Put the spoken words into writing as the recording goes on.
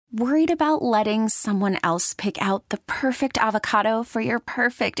Worried about letting someone else pick out the perfect avocado for your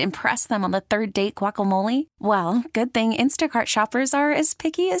perfect impress them on the third date guacamole? Well, good thing Instacart shoppers are as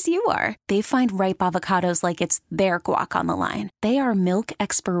picky as you are. They find ripe avocados like it's their guac on the line. They are milk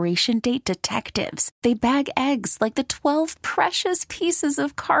expiration date detectives. They bag eggs like the 12 precious pieces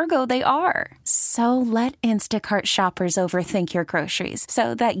of cargo they are. So let Instacart shoppers overthink your groceries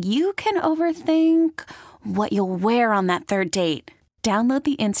so that you can overthink what you'll wear on that third date. Download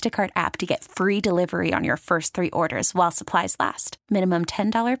the Instacart app to get free delivery on your first 3 orders while supplies last. Minimum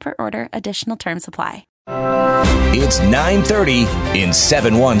 $10 per order. Additional terms apply. It's 930 in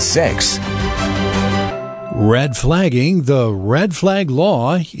 716. Red flagging, the red flag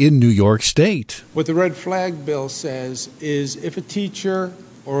law in New York State. What the red flag bill says is if a teacher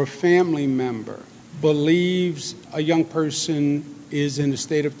or a family member believes a young person is in a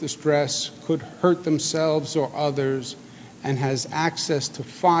state of distress, could hurt themselves or others, and has access to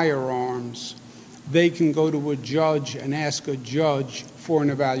firearms, they can go to a judge and ask a judge for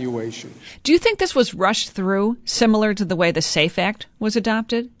an evaluation. Do you think this was rushed through, similar to the way the SAFE Act was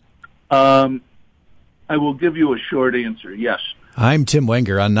adopted? I will give you a short answer, yes. I'm Tim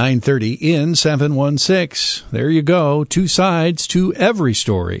Wenger on 930 in 716. There you go. 2 sides to every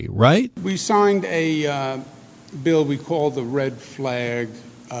story, right? We signed a bill we call the red flag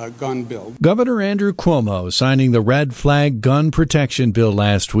gun bill. Governor Andrew Cuomo signing the red flag gun protection bill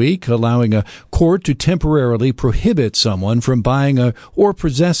last week, allowing a court to temporarily prohibit someone from buying or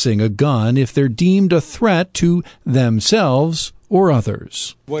possessing a gun if they're deemed a threat to themselves or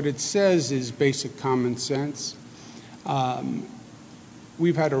others. What it says is basic common sense.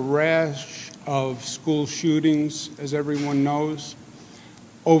 We've had a rash of school shootings, as everyone knows.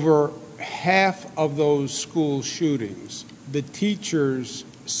 Over half of those school shootings, the teachers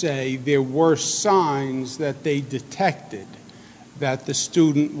say there were signs that they detected that the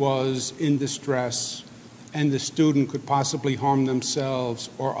student was in distress and the student could possibly harm themselves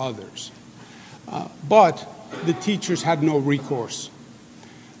or others. But the teachers had no recourse.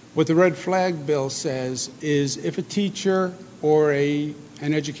 What the red flag bill says is if a teacher or an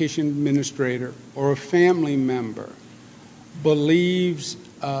education administrator or a family member believes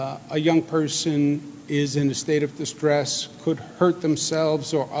a young person is in a state of distress, could hurt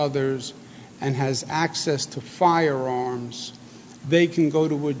themselves or others, and has access to firearms, they can go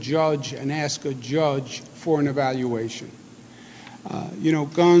to a judge and ask a judge for an evaluation.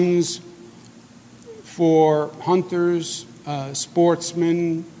 Guns for hunters,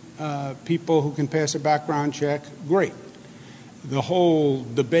 sportsmen, people who can pass a background check, great. The whole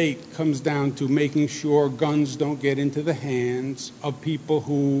debate comes down to making sure guns don't get into the hands of people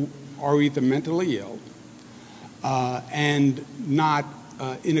who are either mentally ill and not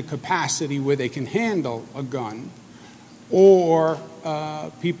in a capacity where they can handle a gun, or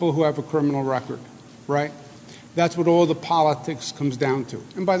people who have a criminal record, right? That's what all the politics comes down to.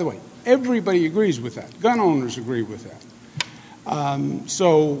 And by the way, everybody agrees with that. Gun owners agree with that.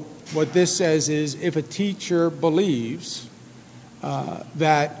 So what this says is if a teacher believes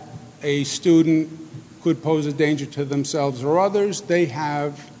that a student could pose a danger to themselves or others, they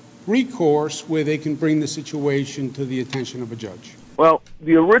have recourse where they can bring the situation to the attention of a judge. Well,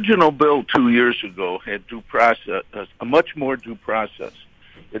 the original bill 2 years ago had due process, a much more due process.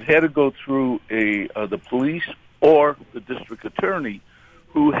 It had to go through the police or the district attorney,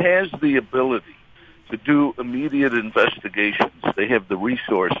 who has the ability to do immediate investigations. They have the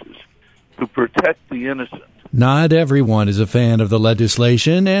resources to protect the innocent. Not everyone is a fan of the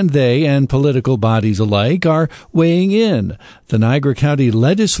legislation, and they and political bodies alike are weighing in. The Niagara County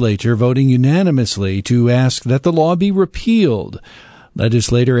Legislature voting unanimously to ask that the law be repealed.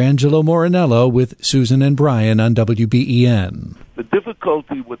 Legislator Angelo Morinello with Susan and Brian on WBEN. The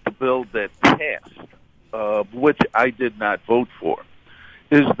difficulty with the bill that passed, which I did not vote for,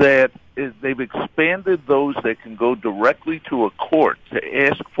 is that they've expanded those that can go directly to a court to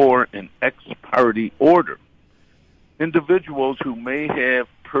ask for an ex parte order. Individuals who may have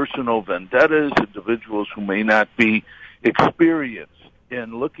personal vendettas, individuals who may not be experienced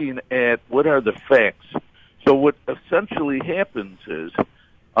in looking at what are the facts. So what essentially happens is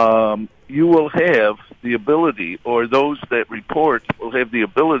you will have the ability, or those that report will have the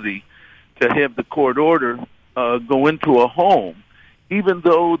ability to have the court order go into a home, even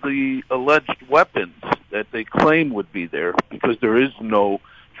though the alleged weapons that they claim would be there, because there is no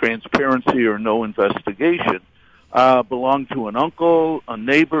transparency or no investigation, belong to an uncle, a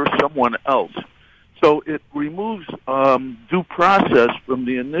neighbor, someone else. So it removes due process from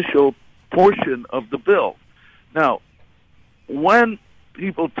the initial portion of the bill. Now, when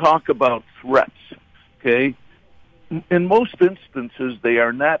people talk about threats, okay, in most instances, they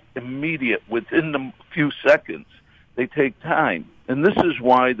are not immediate within the few seconds. They take time. And this is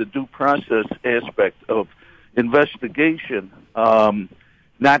why the due process aspect of investigation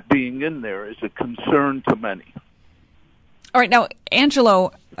not being in there is a concern to many. All right. Now,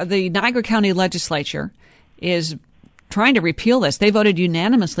 Angelo, the Niagara County Legislature is trying to repeal this. They voted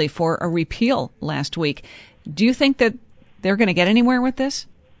unanimously for a repeal last week. Do you think that they're going to get anywhere with this?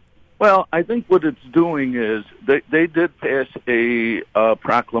 Well, I think what it's doing is they did pass a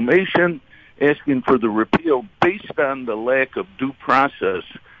proclamation asking for the repeal based on the lack of due process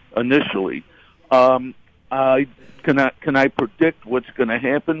initially. Can I predict what's going to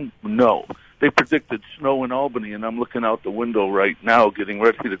happen? No. They predicted snow in Albany, and I'm looking out the window right now getting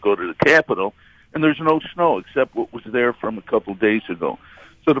ready to go to the Capitol, and there's no snow except what was there from a couple days ago.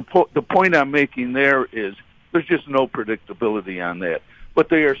 So the point I'm making there is there's just no predictability on that. But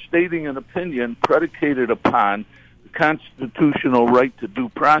they are stating an opinion predicated upon the constitutional right to due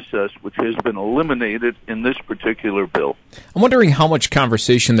process, which has been eliminated in this particular bill. I'm wondering how much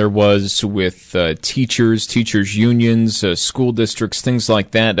conversation there was with teachers unions, school districts, things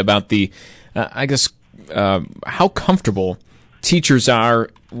like that, about the, how comfortable teachers are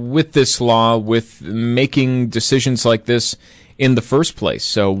with this law, with making decisions like this in the first place.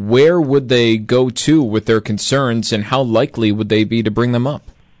 So where would they go to with their concerns, and how likely would they be to bring them up?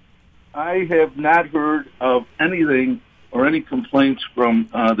 I have not heard of anything or any complaints from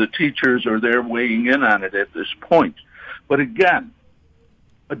the teachers or their weighing in on it at this point. But again,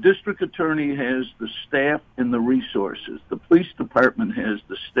 a district attorney has the staff and the resources. The police department has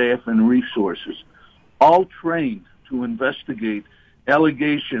the staff and resources, all trained to investigate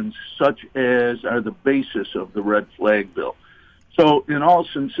allegations such as are the basis of the red flag bill. So in all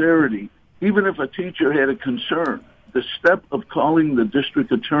sincerity, even if a teacher had a concern, the step of calling the district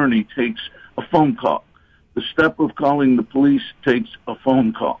attorney takes a phone call. The step of calling the police takes a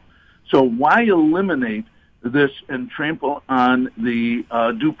phone call. So why eliminate this and trample on the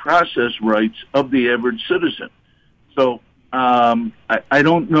due process rights of the average citizen? So I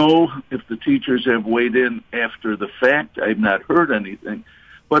don't know if the teachers have weighed in after the fact. I've not heard anything.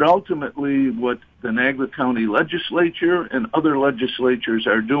 But ultimately, what the Niagara County Legislature and other legislatures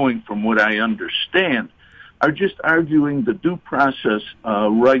are doing, from what I understand, are just arguing the due process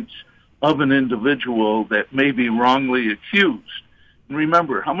rights of an individual that may be wrongly accused. And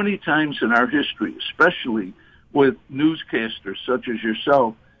remember, how many times in our history, especially with newscasters such as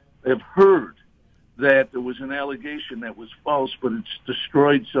yourself, have heard that there was an allegation that was false, but it's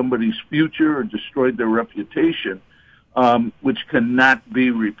destroyed somebody's future or destroyed their reputation, which cannot be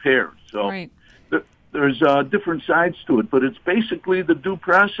repaired. So right. There's different sides to it, but it's basically the due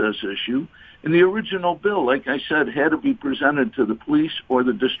process issue. And the original bill, like I said, had to be presented to the police or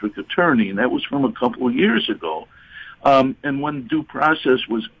the district attorney, and that was from a couple of years ago. And when due process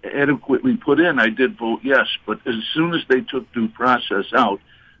was adequately put in, I did vote yes. But as soon as they took due process out,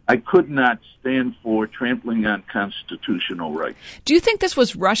 I could not stand for trampling on constitutional rights. Do you think this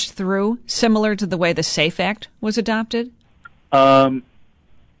was rushed through, similar to the way the SAFE Act was adopted?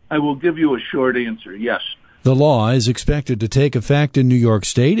 I will give you a short answer, yes. The law is expected to take effect in New York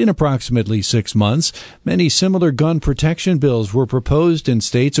State in approximately 6 months. Many similar gun protection bills were proposed in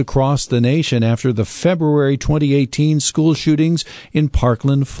states across the nation after the February 2018 school shootings in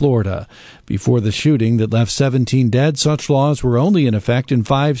Parkland, Florida. Before the shooting that left 17 dead, such laws were only in effect in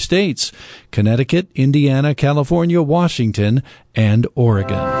 5 states: Connecticut, Indiana, California, Washington, and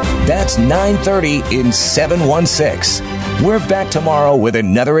Oregon. That's 930 in 716. We're back tomorrow with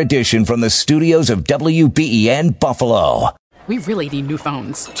another edition from the studios of WBEN Buffalo. We really need new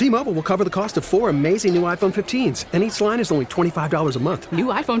phones. T-Mobile will cover the cost of 4 amazing new iPhone 15s, and each line is only $25 a month. New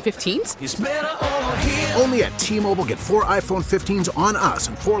iPhone 15s? It's better over here. Only at T-Mobile, get 4 iPhone 15s on us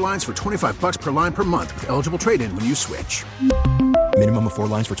and 4 lines for $25 per line per month with eligible trade-in when you switch. Minimum of 4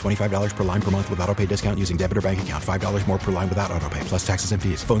 lines for $25 per line per month with autopay discount using debit or bank account. $5 more per line without autopay, plus taxes and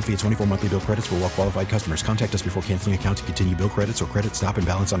fees. Phone fee at 24 monthly bill credits for well-qualified customers. Contact us before canceling account to continue bill credits or credit stop and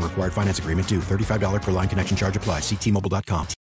balance on required finance agreement due. $35 per line connection charge applies. See T-Mobile.com.